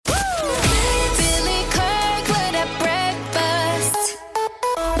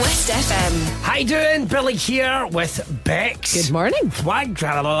you doing? Billy here with Bex. Good morning. Swag,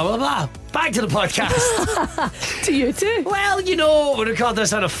 blah, blah, blah, blah. Back to the podcast. To you too. Well, you know, we record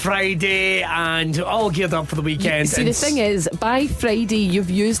this on a Friday and all geared up for the weekend. See, the thing is, by Friday, you've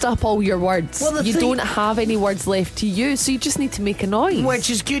used up all your words. Well, you don't have any words left to use, so you just need to make a noise. Which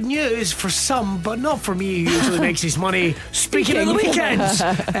is good news for some, but not for me, who usually makes his money speaking on the weekends.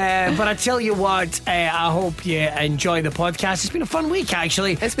 But I tell you what, I hope you enjoy the podcast. It's been a fun week,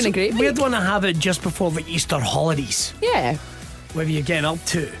 actually. It's been a great week. We'd want to have it just before the Easter holidays. Yeah. What are you getting up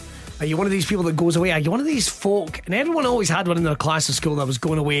to? Are you one of these people that goes away? Are you one of these folk? And everyone always had one in their class of school that was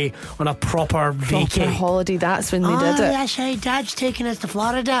going away on a proper vacay. Holiday, that's when they did it. That's right, Dad's taking us to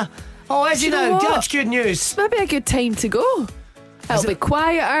Florida. Oh, is he You know now? what? That's good news. It's maybe a good time to go. It'll be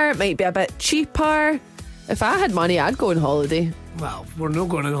quieter, might be a bit cheaper. If I had money, I'd go on holiday. Well, we're not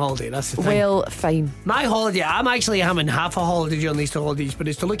going on holiday, that's the thing. Well, fine. My holiday, I'm actually having half a holiday during the Easter holidays, but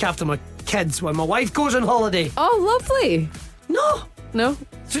it's to look after my kids when my wife goes on holiday. Oh, lovely. No, No?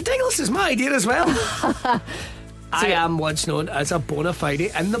 it's ridiculous. It's my idea as well. I am what's known as a bona fide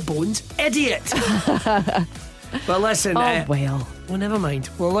in the bones idiot. But listen, well, never mind.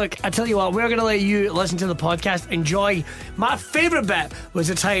 Well, look, I tell you what, we're going to let you listen to the podcast. Enjoy. My favourite bit was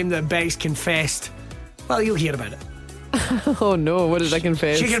the time that Bex confessed. Well, you'll hear about it. Oh no, what did I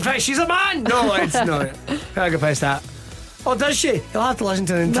confess? She confessed she's a man. No, it's not. I confess that. Oh, does she? You'll have to listen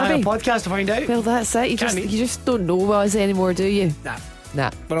to the entire Maybe. podcast to find out. Well, that's it. You just don't know us anymore, do you?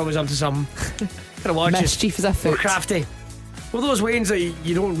 Nah. We're always up to something. Gotta watch it. Mischief is afoot. We're crafty. Well, those ways that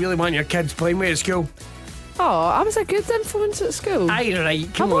you don't really want your kids playing with at school. Oh, I was a good influence at school. Aye,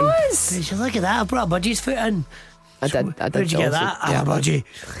 right. Come I on. was. Did you look at that? I brought a budgie's foot in. I did. Where'd you get also- that? Yeah. A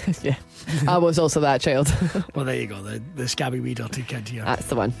budgie. Yeah. I was also that child. Well, there you go. The scabby wee dirty kid here. That's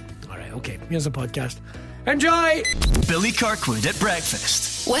the one. All right, okay. Here's the podcast. Enjoy! Billy Kirkwood at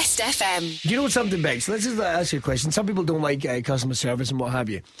breakfast. West FM. Do you know something, Bex? Let's just ask you a question. Some people don't like customer service and what have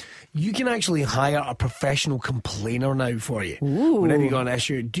you. You can actually hire a professional complainer now for you. Ooh. Whenever you got an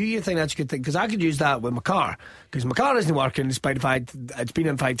issue. Do you think that's a good thing? Because I could use that with my car. Because my car isn't working, despite the fact it's been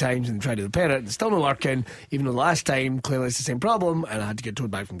in 5 times and tried to repair it. It's still not working, even though the last time, clearly it's the same problem, and I had to get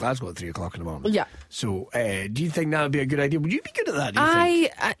towed back from Glasgow at 3 o'clock in the morning. Yeah. So, do you think that would be a good idea? Would you be good at that, do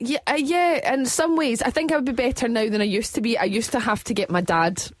you think? Yeah, in some ways. I think I would be better now than I used to be. I used to have to get my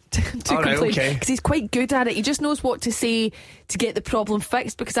dad to All right, complain. okay. Because he's quite good at it. He just knows what to say to get the problem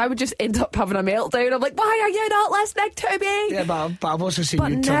fixed, because I would just end up having a meltdown. I'm like, why are you not listening to me? Yeah, but I've also seen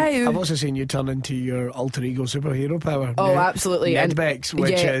I've also seen you turn into your alter ego superhero power. Oh, absolutely. Ned And- Bex,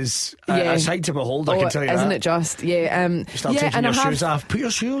 which yeah, is a sight to behold, I can tell you isn't that. it just? Yeah. You start taking and your I have, shoes off. Put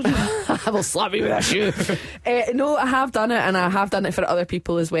your shoes on. I will slap you with a shoe. No, I have done it, and I have done it for other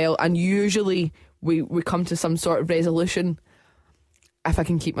people as well. And usually we come to some sort of resolution if I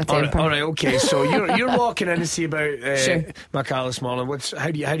can keep my temper. All right, okay. So you're walking in to see about Sure. my car this morning. How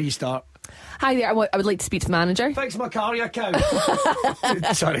do you start? Hi there, I would like to speak to the manager. Fix my car, you cow.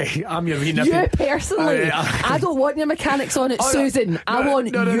 Sorry, I'm your wee nippy. You personally. I don't want your mechanics on it, Susan. I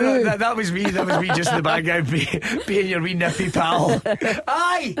want no, you. That was me. That was me just in the background being your wee nippy pal.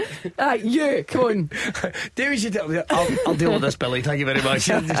 Aye. You. Come on. David, I'll deal with this, Billy. Thank you very much.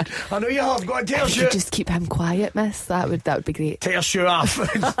 I know you have. Go on, tear If you shoe. could just keep him quiet, miss. That would be great. Tear shoe off.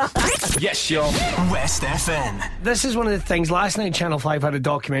 Yes, you're West FM. This is one of the things. Last night, Channel 5 had a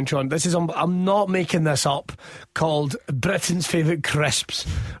documentary on. This is I'm not making this up. Called Britain's Favourite Crisps,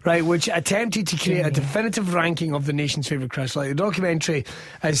 right? Which attempted to create a definitive ranking of the nation's favourite crisps. Like, the documentary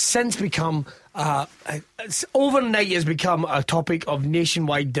has since become. Overnight has become a topic of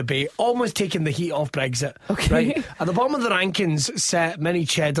nationwide debate, almost taking the heat off Brexit. Okay. Right? At the bottom of the rankings set many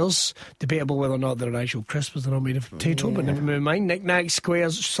cheddars, debatable whether or not they're an actual crisp, as they're not made of potato, but never mind. Knick-Knacks,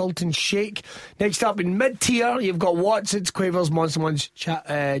 Squares, Salt and Shake. Next up in mid-tier, you've got Watsons, Quavers, Monster Munch,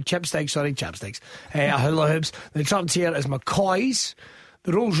 chapsticks, hula hoops. The top tier is McCoy's,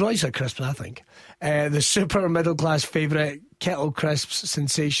 the Rolls Royce of crisps, I think. The super middle class favourite, Kettle Crisps,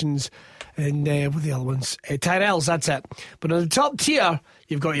 Sensations, and what are the other ones? Tyrells, that's it. But on the top tier,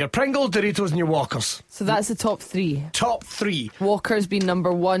 you've got your Pringles, Doritos, and your Walkers. So that's the top 3. Top 3. Walker's been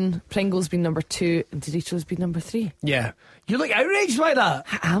number 1, Pringles been number 2, and Doritos been number 3. Yeah. You look outraged by that.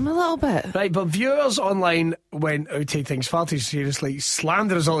 I am a little bit. Right, but viewers online went out to take things far too seriously,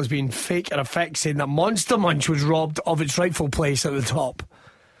 slammed the result as being fake and a fake, saying that Monster Munch was robbed of its rightful place at the top.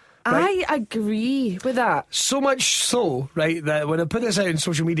 Right? I agree with that. So much so, right, that when I put this out on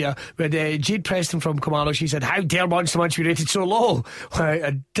social media, with Jade Preston from Comano, she said, "How dare Monster Munch be rated so low?"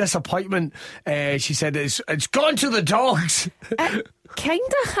 A disappointment. She said, it's gone to the dogs. It kind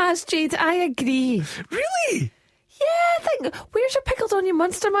of has, Jade. I agree. Really? I think, where's your pickled onion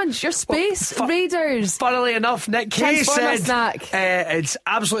Monster Munch? Your Space Raiders. Funnily enough, Nick Kay Transformer said snack. It's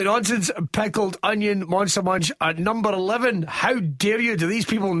absolutely nonsense. Pickled onion Monster Munch at number 11. How dare you? Do these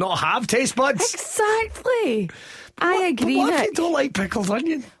people not have taste buds? Exactly. I agree, But what if Nick. you don't like pickled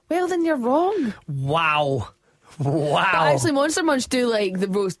onion? Well, then you're wrong. Wow. But actually, Monster Munch do like the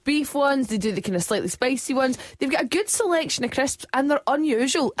roast beef ones. They do the kind of slightly spicy ones. They've got a good selection of crisps, and they're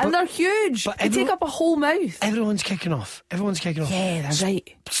unusual, and they're huge. but They take up a whole mouth. Everyone's kicking off. Yeah, that's right.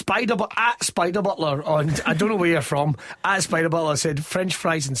 Spider Butler on, I don't know where you're from, at Spider Butler said French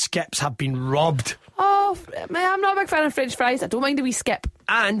fries and skips have been robbed. Oh, man, I'm not a big fan of French fries. I don't mind a wee skip.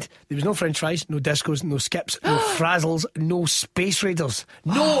 And there was no French fries, no discos, no skips, no frazzles, no Space Raiders,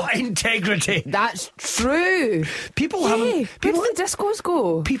 no integrity. That's true. People Yeah, haven't. where People, did the discos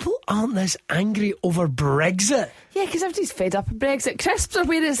go? people aren't this angry over Brexit. Yeah, because everybody's fed up of Brexit. Crisps are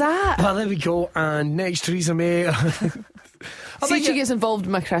where it's at. Well, there we go. And next, Theresa May. See if she gets involved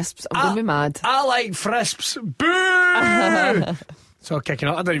in my crisps, I'm going to be mad. I like frisps. Boo! So kicking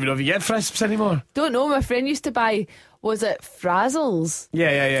out. I don't even know if you get frisps anymore. Don't know, my friend used to buy, was it Frazzles?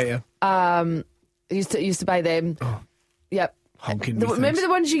 Yeah. Used to buy them. Oh. Yep. Honking Remember the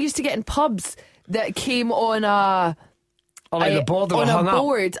ones you used to get in pubs that came on a the board that on were hung a up.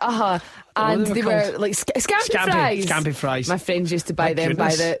 board, and were they called? were like scampi fries. My My friends used to buy them by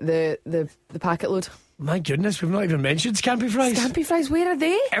the packet load. goodness, we've not even mentioned scampi fries. Scampi fries, where are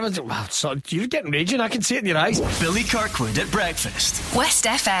they? You're getting raging. I can see it in your eyes. Billy Kirkwood at breakfast. West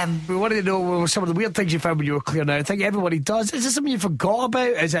FM. We wanted to know what were some of the weird things you found when you were clearing out. I think everybody does. Is this something you forgot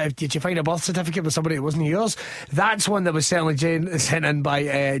about? Did you find a birth certificate with somebody that wasn't yours? That's one that was certainly sent in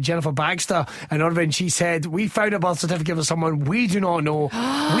by Jennifer Baxter in Irvine. She said, we found a birth certificate for someone we do not know.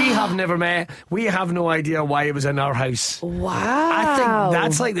 We have never met. We have no idea why it was in our house. Wow. I think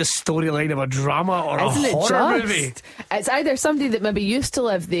that's like the storyline of a drama or Isn't a it horror just? movie. It's either somebody that maybe used to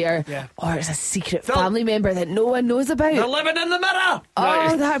live there, Yeah. or it's a secret No. family member that no one knows about. They're living in the mirror. Oh,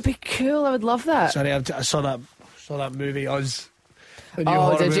 Right. that'd be cool. I would love that. Sorry, I saw that movie, Us. The new Oh,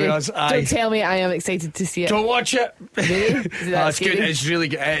 horror did movie, you? Us. Aye. Don't tell me. I am excited to see it. Don't watch it. Really? Is it that It's good. scary? It's really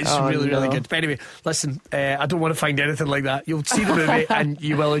good. It's Oh, really no. good. But anyway, listen, I don't want to find anything like that. You'll see the movie and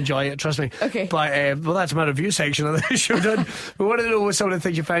you will enjoy it, trust me. Okay. But, well, that's my review section of the show done. We wanted to know what some of the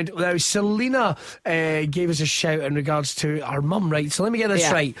things you found. Now, Selena gave us a shout in regards to her mum, right? So let me get this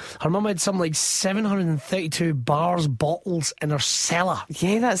Yeah. right. Her mum had some like 732 bottles in her cellar.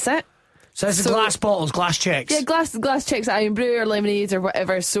 Yeah, that's it. So this is So- glass bottles, glass checks. Yeah, glass checks at Iron Brew or lemonades or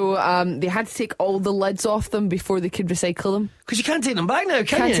whatever. So they had to take all the lids off them before they could recycle them. Because you can't take them back now, can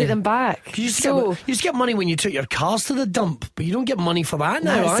Can't you? take them back. You used, So you used to get money when you took your cars to the dump, but you don't get money for that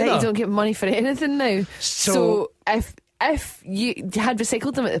now, that's it. either. You don't get money for anything now. So- if you had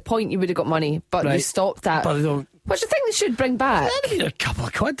recycled them at the point, you would have got money, but they Right. stopped that. But they don't. Which I think they should bring back. That'd be a couple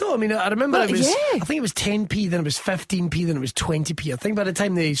of quid though. I mean, I remember But, it was, yeah. I think it was 10p, then it was 15p, then it was 20p. I think by the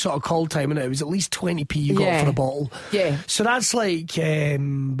time they sort of called time, it was at least 20p you got Yeah. for a bottle. Yeah. So that's like, how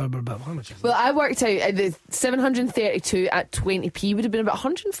much is it? Well, I worked out the 732 at 20p would have been about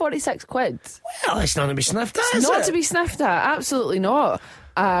 146 quid. Well, it's not to be sniffed at, is Not it? to be sniffed at, absolutely not.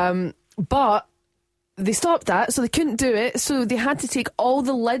 But they stopped that, so they couldn't do it. So they had to take all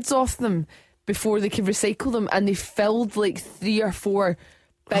the lids off them before they could recycle them, and they filled like 3 or 4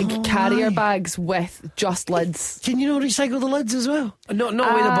 big carrier bags with just lids. Can you not recycle the lids as well? Not with the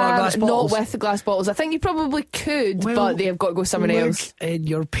glass bottles? Not with the glass bottles. I think you probably could, Well, but they have got to go somewhere Look, else.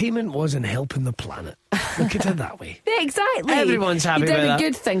 your payment wasn't helping the planet. Look at it that way. Yeah, exactly. Everyone's happy You did with a that.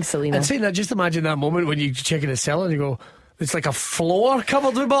 good thing, Selena. And saying that, just imagine that moment when you check in a cellar and you go, it's like a floor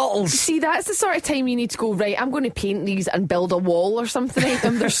covered with bottles. See, that's the sort of time you need to go, right, I'm going to paint these and build a wall or something out of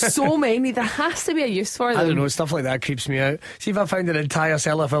them. There's so many. There has to be a use for them. I don't know, stuff like that creeps me out. See, if I found an entire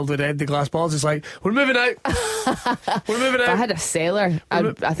cellar filled with empty glass bottles, it's like, we're moving out. We're moving If I out. had a cellar, I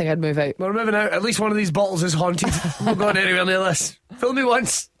think I'd move out. We're moving out. At least one of these bottles is haunted. I'm not going anywhere near this. Fill me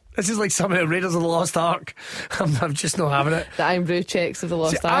once. This is like some of the Raiders of the Lost Ark. I'm just not having it. The Iron Brew checks of the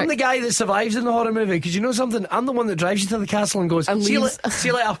Lost See, Ark. I'm the guy that survives in the horror movie, because you know something? I'm the one that drives you to the castle and goes, And see you leaves. see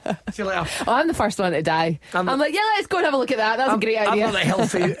you later. See you later. Oh, I'm the first one to die. I'm like, yeah, let's go and have a look at that. That's a great idea. I've got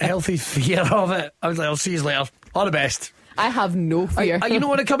a healthy fear of it. I was like, I'll see you later. All the best. I have no fear. You don't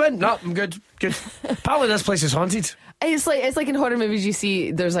want to come in? No, I'm good. Good. Apparently this place is haunted. It's like in horror movies, you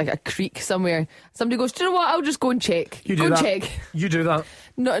see there's like a creek somewhere. Somebody goes, do you know what? I'll just go and check. You do go that. and check. You do that.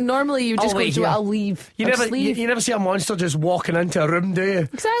 No, normally you just I'll go, wait do you know what? here. I'll leave. You I'll never just leave. you never see a monster just walking into a room, do you?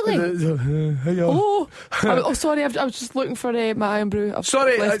 Exactly. Hiya. Oh, sorry, I was just looking for my Iron Brew. I've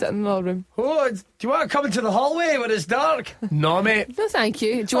Sorry, left it in another room. Oh, do you want to come into the hallway when it's dark? No, mate. No, thank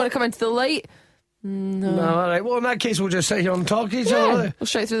you. Do you want to come into the light? No, all right. Well, in that case, we'll just sit here and talk to each other. We'll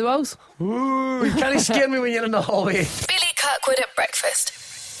straight through the walls. Ooh, you can't scare me when you're in the hallway. Billy Kirkwood at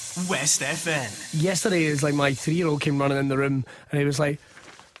breakfast. West FM. Yesterday, it's like my 3-year-old came running in the room and he was like,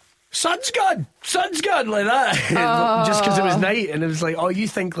 sun's gone, like that. Just because it was night. And it was like, oh, you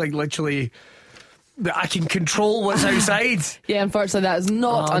think like literally that I can control what's outside? Yeah, unfortunately, that is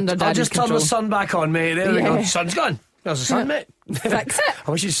not under Daddy's I'll just control. turn the sun back on, mate. There we go. Sun's gone. There's the sun, mate. Fix it.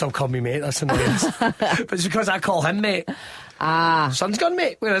 I wish you'd still call me mate. That's annoying. But it's because I call him mate. Sun's gone,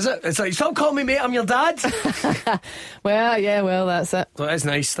 mate. Where is it? It's like, stop calling me mate. I'm your dad. Well, that's it. So it's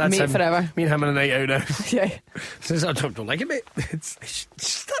nice. That's Mate him. forever. Me and him on a night out now. Yeah. Says, I don't like it, mate.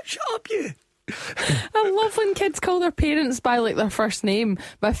 Shut up, you. I love when kids call their parents by like their first name.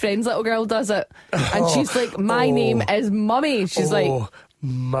 My friend's little girl does it, and she's like, "My name is Mummy." She's like,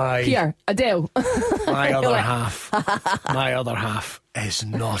 my "Here, Adele." my other half is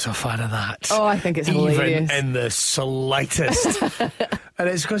not a fan of that. Oh, I think it's hilarious. Even in the slightest. And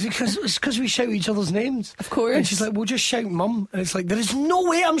it's because we shout each other's names. Of course. And she's like, we'll just shout Mum. And it's like, there is no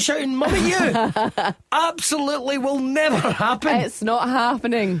way I'm shouting Mum at you. Absolutely will never happen. It's not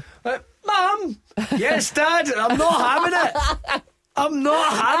happening. Mum! Yes, Dad, I'm not having it. I'm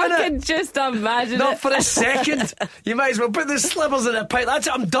not having I it. can just imagine Not it. for a second. You might as well put the slippers in a pipe. That's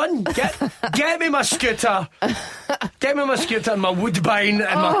it, I'm done. Get me my scooter. Get me my scooter and my woodbine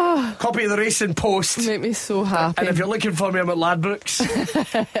and my copy of the Racing Post. Make me so happy. And if you're looking for me, I'm at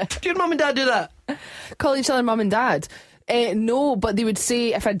Ladbrokes. Do your mum and dad do that? Call each other mum and dad. No, but they would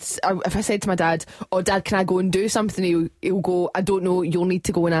say if I said to my dad, "Oh, Dad, can I go and do something?" He'll go, "I don't know. You'll need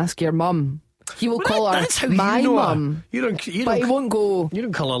to go and ask your mum." He will call her my mum. You don't. But he won't go. You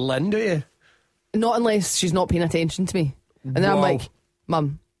don't call her Lynn, do you? Not unless she's not paying attention to me. And then I'm Whoa. like,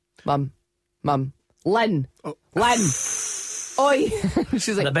 Mum, Lynn, Lynn. Oi.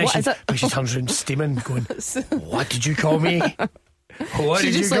 She's like, what is it? But she turns around steaming, going, "What did you call me? What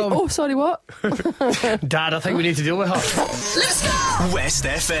She's did just you like, call me?" oh, sorry, what? Dad, I think we need to deal with her. Let's go! West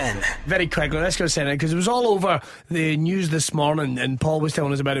FM. Very quickly, let's go send it because it was all over the news this morning, and Paul was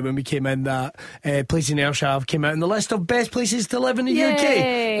telling us about it when we came in. That places in Ayrshire have came out in the list of best places to live in the Yay.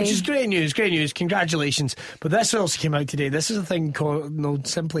 UK, which is great news. Great news, congratulations! But this also came out today. This is a thing called known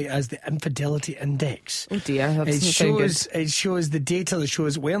simply as the Infidelity Index. Oh dear, that doesn't sound good. It shows the data that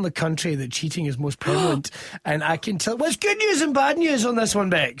shows where in the country that cheating is most prevalent, and I can tell. Well, it's good news and bad news on this one,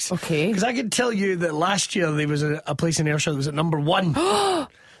 Bex. Okay. Because I can tell you that last year there was a place in Ayrshire that was at number 1.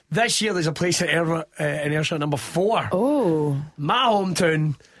 This year there's a place in Ayrshire at number 4. Oh. My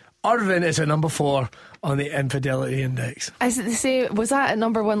hometown, Irvine, is at number 4 on the Infidelity Index. Is it the same? Was that at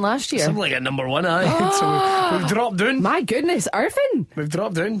number 1 last year? Something like at number 1, aye. So we've dropped down. My goodness, Irvine. We've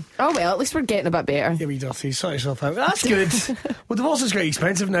dropped down. Oh well, at least we're getting a bit better. Yeah, we dirty. Sort yourself out. That's good. Well, divorce is quite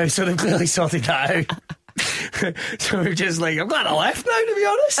expensive now, so they've clearly sorted that out. So we're just like, I'm glad I left now, to be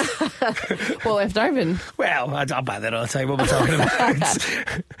honest. Well, left Irvine. Well, I'm back there all the time. What am I talking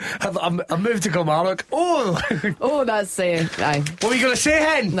about? I've moved to Kilmarnock. Oh! Oh, that's aye. What were you going to say,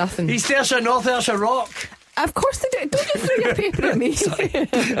 Hen? Nothing. East Ayrshire, North Ayrshire, Rock. Of course they do. Don't you throw your paper at me.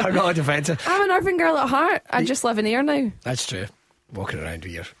 I'm not defensive. I'm an Irvine girl at heart. I just live in Ayr now. That's true. Walking around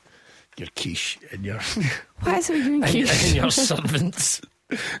with your quiche and your What is it with you and Keith? and your servants.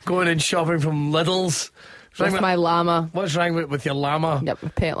 Going and shopping from Lidl's. With my llama. What's wrong with your llama? Yep, my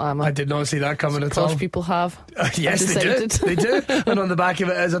pet llama. I did not see that coming at all. Posh people have. Yes, they do. decided. They do. And on the back of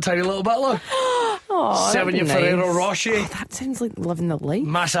it is a tiny little butler. Oh, Serving you nice. Ferrero Rocher. Oh, that sounds like living the life.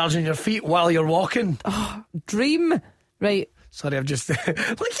 Massaging your feet while you're walking. Dream. Right. Sorry, I've just... Look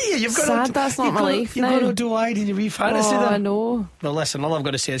at you, you've got Sad that's not my life You've now. got to do-eyed in your wee fantasy Oh, there. I know. Well, listen, all I've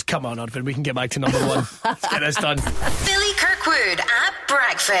got to say is, come on, Irvine, we can get back to number 1. Let's get this done. Billy Kirkwood at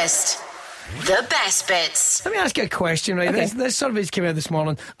breakfast. The best bits. Let me ask you a question, right? Okay. This survey's came out this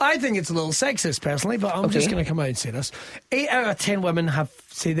morning. I think it's a little sexist, personally, but I'm just going to come out and say this. 8 out of 10 women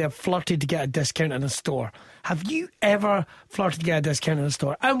say they've flirted to get a discount in a store. Have you ever flirted to get a discount in a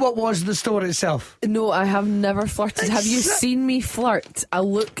store? And what was the store itself? No, I have never flirted. Have you seen me flirt? I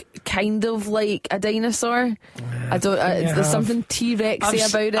look kind of like a dinosaur. I don't. There's something T-Rexy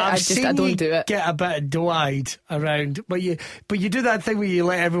about it. I don't do it. Get a bit of doe-eyed around, but you do that thing where you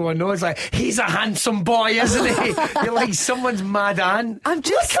let everyone know. It's like, he's a handsome boy, isn't he? You're like someone's mad aunt. I'm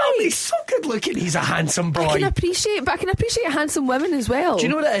just Look at him, like- he's so good looking. He's a handsome boy. I can appreciate handsome women as well. Do you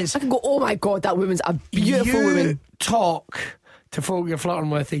know what it is? I can go, oh my god, that woman's a beautiful you woman. talk to folk you're flirting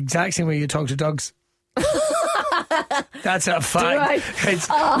with the exact same way you talk to dogs. That's a fact. I? It's,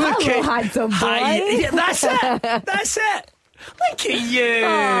 Oh, hello, handsome boy. Yeah, that's it. That's it. Look at you.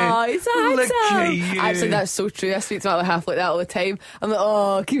 Oh, he's Look handsome. at you. Actually, that's so true. I speak to my other half like that all the time. I'm like,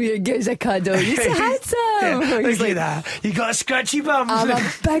 oh, come here, give us a cuddle. You're so handsome. Look He's at like, that. You got a scratchy bum. I'm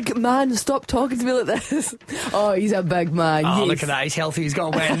a big man. Stop talking to me like this. Oh, he's a big man. Oh, yes. look at that. He's healthy. He's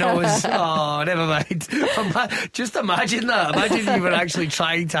got a wet nose. Oh, never mind. Just imagine that. Imagine you were actually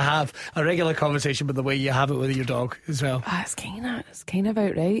trying to have a regular conversation with the way you have it with your dog as well. It's kind of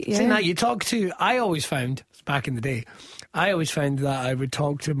about right, yeah. See, that you talk to, I always found, back in the day, I always found that I would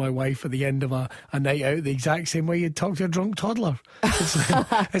talk to my wife at the end of a night out the exact same way you'd talk to a drunk toddler.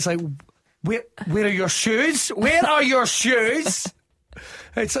 It's like where are your shoes? Where are your shoes?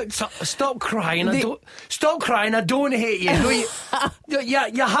 It's like, stop crying. Stop crying. I don't hate you. No,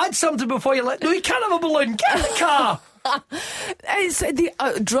 you had something before you no, you can't have a balloon. Get in the car. It's the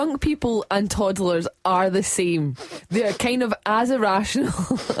drunk people and toddlers are the same. They're kind of as irrational.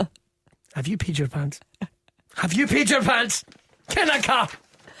 Have you peed your pants? Have you peed your pants? Get in the car.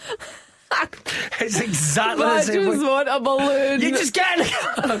 It's exactly the I same. just want a balloon. You just get in the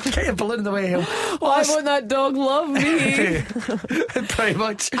car. Get a balloon in the way home. Why won't that dog love me? Pretty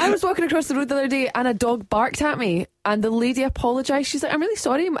much. I was walking across the road the other day and a dog barked at me and the lady apologised. She's like, I'm really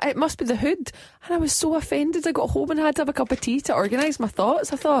sorry, it must be the hood. And I was so offended. I got home and had to have a cup of tea to organise my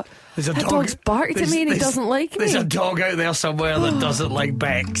thoughts. I thought, that dog's barked at me and he doesn't like me. There's a dog out there somewhere that doesn't like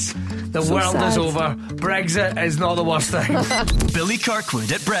Bex. The world is over. Brexit is not the worst thing. Billy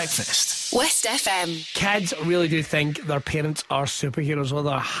Kirkwood at breakfast. West FM. Kids really do think their parents are superheroes, or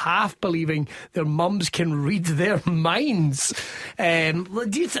they're half believing their mums can read their minds. Do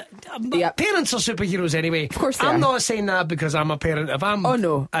you Yep. Parents are superheroes anyway. Of course they I'm are. not saying that because I'm a parent. If I'm, Oh,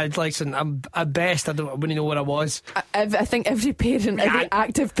 no. listen, I'm at best. I wouldn't know what I was. I think every parent, every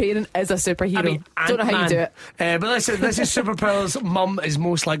active parent is a superhero. I mean, Don't know how you do it. But listen, this is superpowers mum is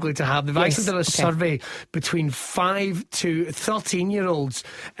most likely to have. They've Yes, actually done a okay. survey between 5 to 13-year-olds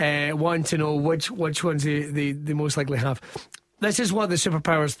wanting to know which ones they most likely have. This is what the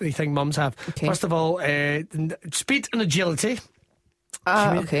superpowers they think mums have. Okay. First of all, speed and agility.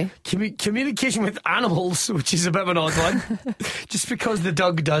 Okay. Communication with animals, which is a bit of an odd one. Just because the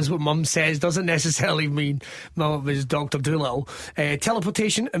dog does what mum says doesn't necessarily mean mum is Dr. Dolittle.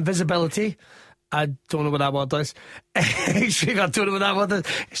 Teleportation, invisibility. I don't know what that word does. I don't know what that word is.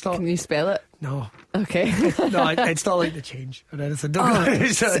 It's not. Can you spell it? No. Okay. No, it's not like the change. It's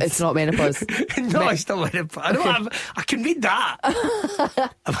It's not menopause. No, it's not menopause. I can read that.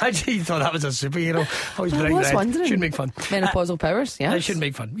 Imagine you thought that was a superhero. Always I was wondering. Should make fun. Menopausal powers, yeah. I should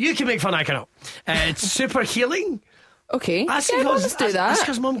make fun. You can make fun, I cannot. It's super healing. Okay. That's Yeah, mums do that. That's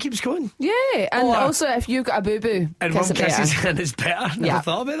because mum keeps going. Yeah, and Or- also if you've got a boo-boo, And kiss mum it better. kisses and it's better. Never Yeah.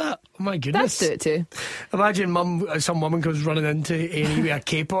 thought about that. Oh my Dads goodness. do it too. Imagine some woman comes running into A&E with a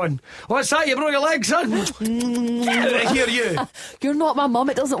cape on. What's that? You broke your leg, son? Get out of here, you. You're not my mum,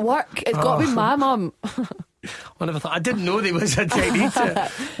 it doesn't work. It's got to be my mum. I never thought. I didn't know there was a technique to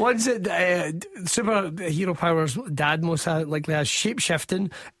it. Once superhero powers, dad most likely has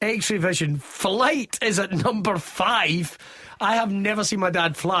shape-shifting, X-ray vision, flight is at number 5. I have never seen my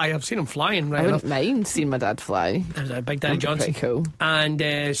dad fly. I've seen him flying, right I enough. wouldn't mind seeing my dad fly. Big Daddy Johnson. Pretty cool.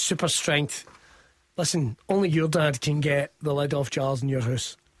 And super strength. Listen, only your dad can get the lid off jars in your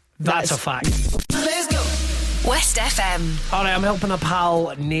house. That's a fact. Let's go. West FM. All right, I'm helping a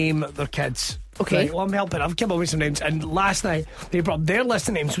pal name their kids. Okay. Right, well, I'm helping. I've come up with some names. And last night, they brought their list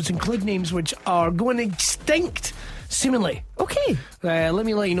of names, which include names which are going extinct, seemingly. Okay. Let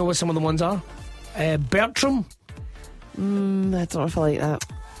me let you know what some of the ones are. Bertram. I don't know if I like that.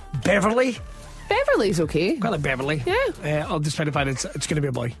 Beverly. Beverly's okay. Quite like Beverly. Yeah. I'll just try to find it's going to be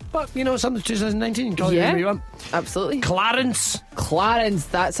a boy. But, you know, something's 2019. You can call it whatever you want. Absolutely. Clarence. Clarence,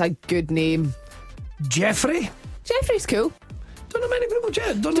 that's a good name. Jeffrey. Jeffrey's cool. Don't know many people.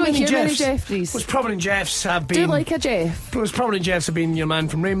 Don't know Don't many hear many Jeffs. Jeffreys. Most prominent Jeffs have Do been. you like a Jeff? Most prominent Jeffs have been your man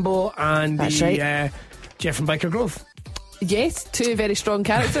from Rainbow and That's the right. Jeff from Biker Grove. Yes, two very strong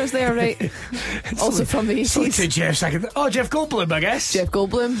characters there, right? Also from the So 80s. two Jeffs. Jeff Goldblum, I guess. Jeff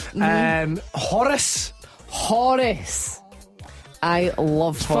Goldblum. Horace. Horace. I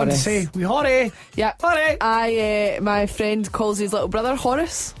love Fun to Horace. say. We Horry. Yeah. Horry. My friend calls his little brother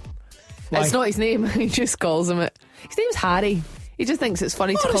Horace. Why? It's not his name. He just calls him it. His name's Harry. He just thinks it's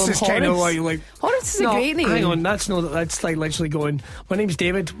funny to call Horace him is Horace. kind of like, Horace is no, a great name. Hang on, that's like literally going. My name's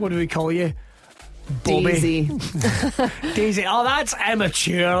David. What do we call you? Bobby. Daisy. Daisy. Oh, that's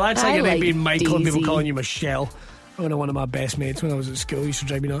immature. That's like, I like being Michael and people Daisy. calling you Michelle. I know one of my best mates when I was at school used to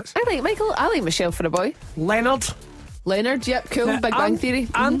drive me nuts. I like Michael. I like Michelle for a boy. Leonard. Leonard, yep, cool. Now, Big Bang Theory.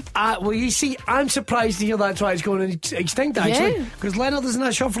 Well, you see, I'm surprised to hear that's why it's going extinct, actually. Yeah. Because Leonard isn't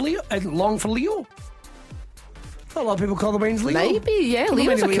that short for Leo, long for Leo. A lot of people call the Waynes Leo. Maybe, yeah. Don't know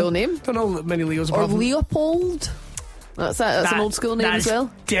Leo's a many cool name. Don't know many Leos. Or apart from- Leopold. That's it. That's an old school name as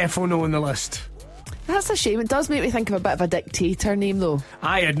well. Definitely on the list. That's a shame. It does make me think of a bit of a dictator name, though.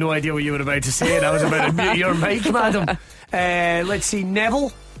 I had no idea what you were about to say, and I was about to mute your mic, madam. Let's see,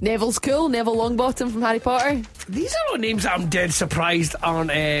 Neville. Neville's cool. Neville Longbottom from Harry Potter. These are all names that I'm dead surprised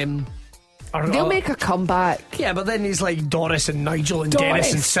aren't. They'll make a comeback. Yeah, but then he's like Doris and Nigel and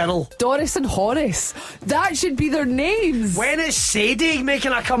Dennis and Cyril. Doris and Horace. That should be their names. When is Sadie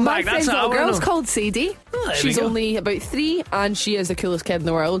making a My comeback? friend's little girl's called Sadie. Oh, there She's we go. only about 3 and she is the coolest kid in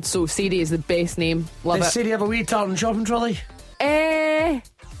the world. So Sadie is the best name. Love Does it. Sadie have a wee tartan shopping trolley?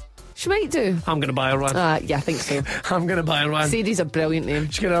 She might do. I'm going to buy her one. Yeah, I think so. I'm going to buy her one. Sadie's a brilliant name.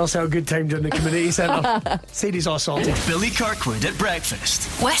 She's going to also have a good time doing the community centre. Sadie's all sorted. Billy Kirkwood at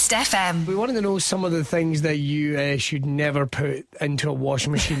breakfast. West FM. We wanted to know some of the things that you should never put into a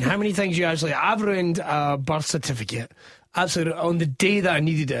washing machine. How many things you actually... I've ruined a birth certificate. Absolutely, on the day that I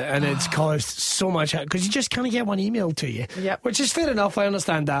needed it, and it's caused so much because you just can't get one emailed to you. Yep. Which is fair enough, I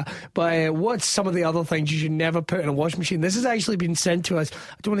understand that. But what's some of the other things you should never put in a washing machine? This has actually been sent to us.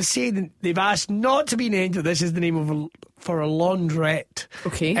 I don't want to say that they've asked not to be named, but this is the name of for a laundrette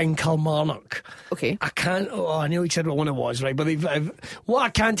in Kilmarnock. Okay. I can't. Oh, I nearly said what one it was, right? But what I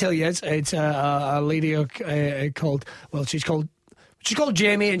can tell you is it's a lady called. Well, she's called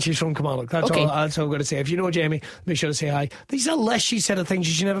Jamie, and she's from Kilmarnock. That's all I'm going to say. If you know Jamie, make sure to say hi. These are a list she said of things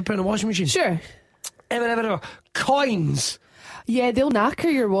you should never put in a washing machine. Sure. Ever. Coins. Yeah, they'll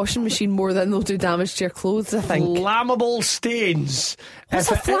knacker your washing machine more than they'll do damage to your clothes, I think. Flammable stains.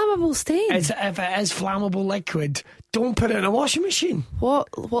 What's a flammable stain? If it is flammable liquid, don't put it in a washing machine. What?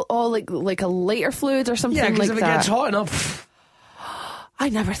 Oh, like a lighter fluid or something Yeah, like that? because if it gets hot enough... I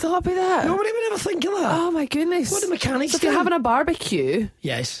never thought about that. Nobody would ever think of that. Oh my goodness. What do mechanics So if you're do? having a barbecue...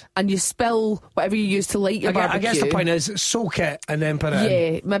 Yes. And you spill whatever you use to light your barbecue... I guess the point is soak it and then put it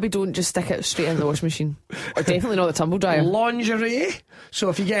in. Yeah, maybe don't just stick it straight in the washing machine. Or definitely not the tumble dryer. Lingerie. So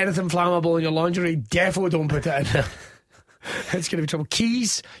if you get anything flammable in your lingerie, definitely don't put it in there. It's going to be trouble.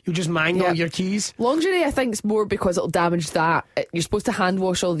 Keys. You'll just mangle your keys. Lingerie, I think, is more because it'll damage that. You're supposed to hand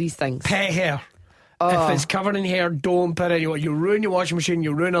wash all these things. Pet hair. If it's covered in hair, don't put it in. You ruin your washing machine,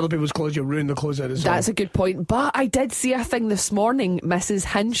 you ruin other people's clothes, you ruin the clothes out as well. That's a good point. But I did see a thing this morning, Mrs.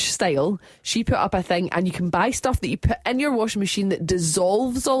 Hinch style. She put up a thing, and you can buy stuff that you put in your washing machine that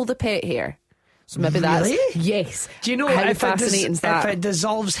dissolves all the pet hair. So maybe Really? that's... Yes. Do you know how if fascinating is that? If it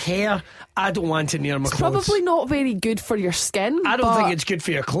dissolves hair, I don't want it near my It's clothes. probably not very good for your skin. I don't think it's good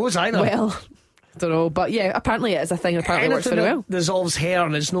for your clothes either. Well, I don't know. But yeah, apparently it is a thing. Apparently works Anything very that well. dissolves hair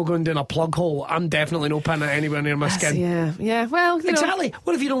and it's not going down a plug hole, I'm definitely not putting it anywhere near my skin. Yeah. Well, you know. Exactly.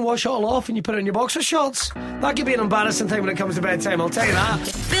 What if you don't wash it all off and you put it in your boxer shorts? That could be an embarrassing thing when it comes to bedtime, I'll tell you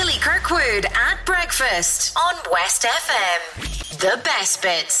that. Billy Kirkwood at breakfast on West FM. The best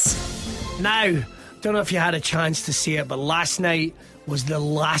bits. Now, don't know if you had a chance to see it, but last night was the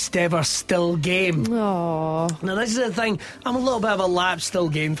last ever still game. Aww. Now, this is the thing. I'm a little bit of a lapsed still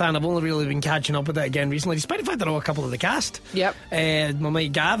game fan. I've only really been catching up with it again recently, despite the fact that I know a couple of the cast. Yep. My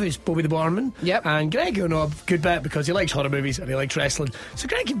mate Gav, who's Bobby the Barman. Yep. And Greg, who I know a good bit because he likes horror movies and he likes wrestling. So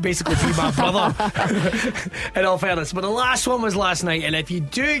Greg can basically be my brother, in all fairness. But the last one was last night, and if you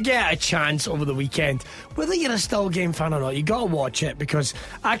do get a chance over the weekend, whether you're a still game fan or not, you got to watch it, because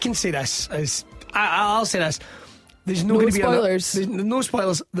I can say this as I'll say this. There's No going to be spoilers. there's no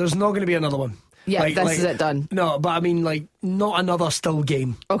spoilers. There's not going to be another one. Yeah, this is it done. No, but I mean, like, not another still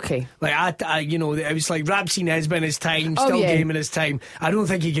game. Okay. Like, I it was like Rapsy Nesbitt in his time, still game in his time. I don't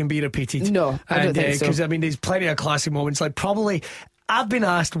think he can be repeated. No, I don't think so. Because, I mean, there's plenty of classic moments. Like, probably, I've been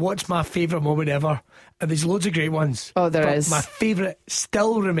asked what's my favourite moment ever, and there's loads of great ones. Oh, there but is. my favourite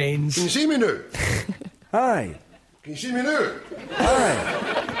still remains. Can you see me now? Aye. Can you see me now?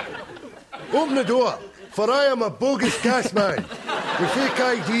 Aye. Open the door, for I am a bogus gas man with fake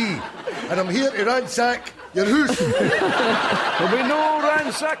ID, and I'm here to ransack your house. There'll be no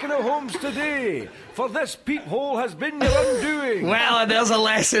ransacking of homes today, for this peephole has been your undoing. Well, and there's a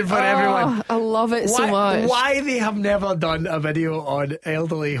lesson for everyone. I love it so much. Why they have never done a video on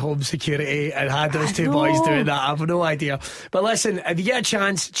elderly home security and had those two know. boys doing that, I have no idea. But listen, if you get a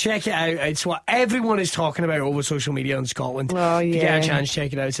chance, check it out. It's what everyone is talking about over social media in Scotland. Oh, If you get yeah. a chance,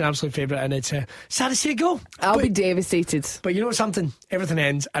 check it out. It's an absolute favourite, and it's sad to see it go. I'll but, be devastated. But you know something? Everything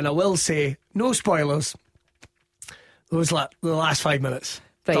ends, and I will say, no spoilers. The last 5 minutes.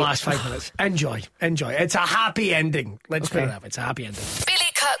 Right. The last 5 minutes. Enjoy. It's a happy ending. Let's put it up. It's a happy ending. Billy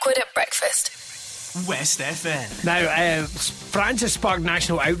Kirkwood at breakfast. West FM. Now, France has sparked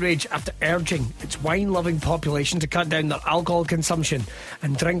national outrage after urging its wine-loving population to cut down their alcohol consumption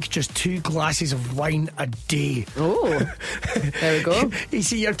and drink just 2 glasses of wine a day. Oh, there we go. You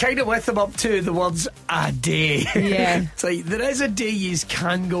see, you're kind of with them up to the words "a day." Yeah. It's like, there is a day you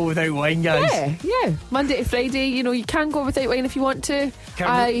can go without wine, guys. Yeah. Monday to Friday, you can go without wine if you want to.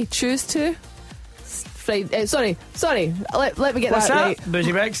 I choose to. Friday, sorry. Let me get What's that right.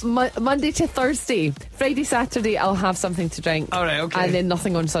 Boozy Bags? Monday to Thursday. Friday, Saturday, I'll have something to drink. All right, okay. And then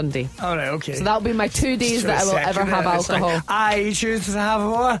nothing on Sunday. All right, okay. So that'll be my 2 days that I will ever have alcohol. I choose to have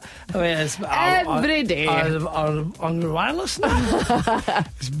more. I mean, Every day. On the wireless now.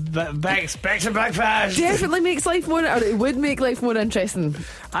 It's Bex and breakfast. Definitely makes life more, or it would make life more interesting.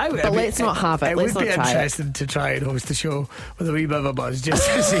 But let's not have it. Let's would not be try interesting to try and host the show with a wee bit of a buzz, just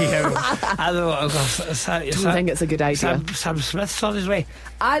to see how. I don't know. I don't think it's a good idea. Sam Smith's on his way.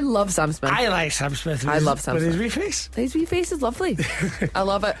 I love Sam Smith. I like Sam Smith. I love Sam with Smith. his wee face. His wee face is lovely. I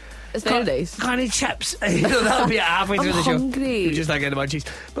love it. It's very nice. Can't eat chips. That'll be halfway through the show. I'm hungry. You're just not getting munchies.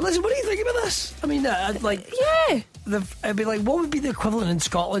 But listen, what do you think about this? I mean, Yeah. I'd be like, what would be the equivalent in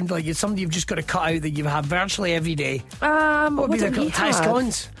Scotland? Like, it's something you've just got to cut out that you have virtually every day. What What would be do the we Thai have?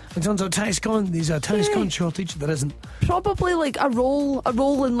 scones? In terms of Thai scone, there's a Thai scone shortage. There isn't. Probably like a roll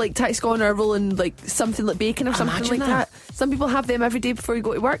in like Thai scone, or a roll in like something like bacon or something Imagine like that. that. Some people have them every day before you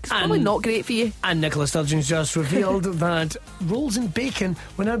go to work. It's probably And- not great for you. And Nicola Sturgeon's just revealed that rolls and bacon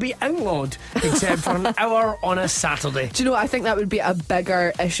will now be outlawed, except for an hour on a Saturday. Do you know what? I think that would be a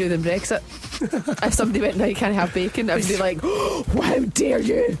bigger issue than Brexit. If somebody went, no, you can't have bacon, I'd be like, oh, how dare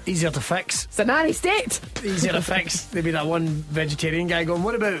you? Easier to fix. It's a nanny state. Easier to fix. There'd be that one vegetarian guy going,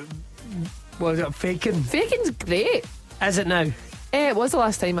 what about, what is it, bacon? Bacon's great. Is it now? It was the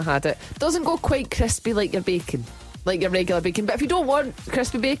last time I had it. Doesn't go quite crispy like your bacon, like your regular bacon. But if you don't want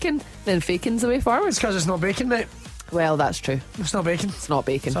crispy bacon, then bacon's the way forward. It's because it's not bacon, mate. Well, that's true. It's not bacon. It's not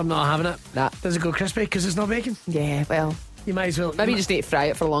bacon. So I'm not having it. Nah. Does it go crispy because it's not bacon? Yeah, well, You might as well. maybe you just need to fry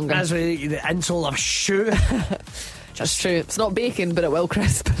it for longer. That's where the insole of shoe. That's true. It's not bacon, but it will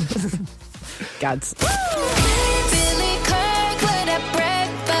crisp. Gads. Billy Kirkwood at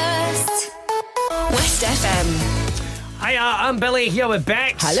breakfast. West FM. Hi, I'm Billy here with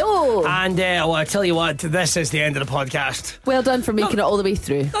Bex. Hello. And well, I tell you what, this is the end of the podcast. Well done for making it all the way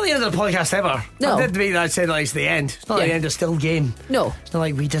through. Not the end of the podcast ever. No. I did make that said like it's the end. It's not Yeah. the end of still game. No. It's not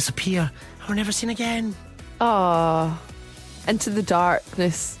like we disappear and we're never seen again. Ah, into the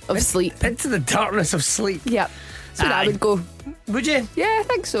darkness of sleep. Into the darkness of sleep. Yep. So that Aye. would go. Would you? Yeah, I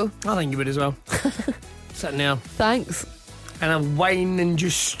think so. I think you would as well. Sitting there Thanks. in a wine and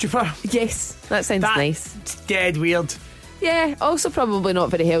juice stupor. Yes, that sounds nice. It's dead weird. Yeah, also probably not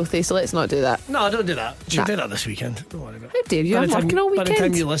very healthy, so let's not do that. No, don't do that. She'll Nah. do that this weekend. Don't worry about it. How dare you? By I'm the time- working all By the time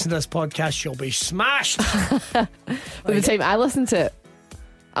weekend. you listen to this podcast, she'll be smashed. By the time I listen to it,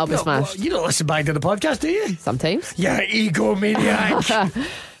 I'll be No, smashed. well, you don't listen back to the podcast, do you? Sometimes. Yeah, egomaniac.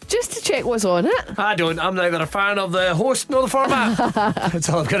 Just to check what's on it. I don't. I'm neither a fan of the host nor the format. That's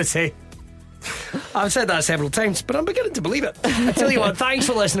all I've got to say. I've said that several times, but I'm beginning to believe it. I tell you what, thanks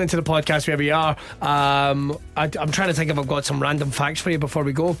for listening to the podcast wherever you are. I'm trying to think if I've got some random facts for you before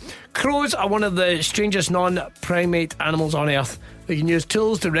we go. Crows are one of the strangest non-primate animals on Earth. They can use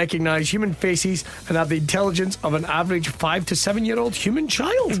tools to recognise human faces and have the intelligence of an average 5 to 7 year old human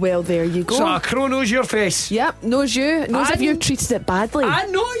child. Well, there you go. So a crow knows your face. Yep, knows you. Knows if I- you've treated it badly. I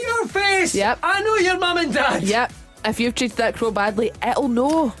know your face. Yep. I know your mum and dad. Yep. If you've treated that crow badly, it'll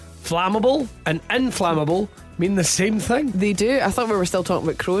know. Flammable and inflammable mean the same thing. They do. I thought we were still talking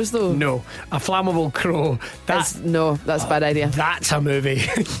about crows, though. No, a flammable crow. That's a bad idea. That's a movie.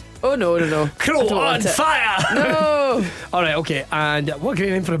 Oh, no. Crow I don't on want it. fire. No. All right, okay. And what great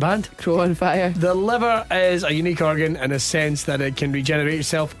name for a band? Crow on fire. The liver is a unique organ in a sense that it can regenerate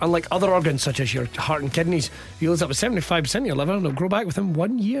itself, unlike other organs such as your heart and kidneys. You lose up to 75% of your liver and it'll grow back within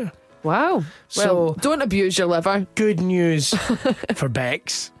 1 year. Wow. So- Well, don't abuse your liver. Good news for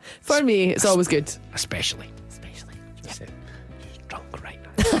Bex, For me, it's always good. especially. She's drunk right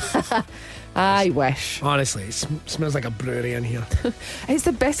now. I wish. Honestly, it smells like a brewery in here. It's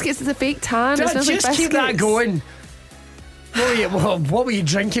the biscuits. It's a fake tan. It smells Just like keep that biscuits. going. What were you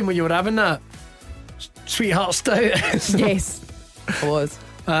drinking when you were having that? Sweetheart stout. Yes, I was.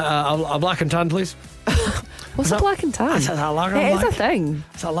 A black and tan, please. What's that- a black and tan? Is that lager and It is black? a thing.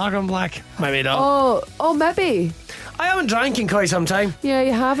 Is that lager and black? Maybe not. Oh, maybe. I haven't drank in quite some time. Yeah,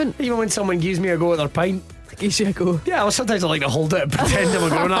 you haven't. Even when someone gives me a go at their pint. You should go. Yeah, well, sometimes I like to hold it and pretend I'm a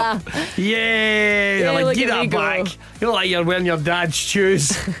grown up. Yeah, Yeah, like, look get at me that go. back. You know, like you're wearing your dad's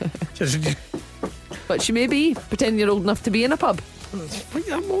shoes. just But you may be pretending you're old enough to be in a pub.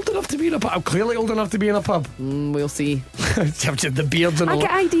 I'm old enough to be in a pub. I'm clearly old enough to be in a pub. We'll see. The beards and I all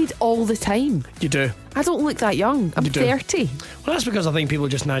get ID'd all the time. You do. I don't look that young. I'm You do. 30. Well, that's because I think people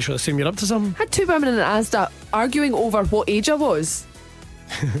just naturally assume you're up to something. I had 2 women in an Asda arguing over what age I was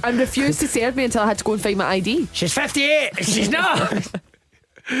and refused to serve me until I had to go and find my ID. She's 58. She's not.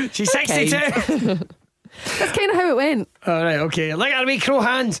 She's 62. That's kind of how it went. All right, okay. Look at me, crow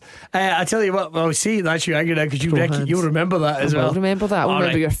hands. I tell you what. Well, see, that's you angry now because you'll remember that as I well. will remember that. I'll All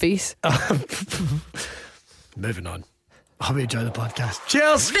remember right. your face. Moving on. I hope you enjoy the podcast.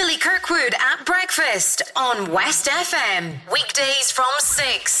 Cheers. Billy Kirkwood at breakfast on West FM. Weekdays from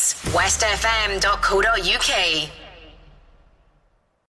 6. westfm.co.uk.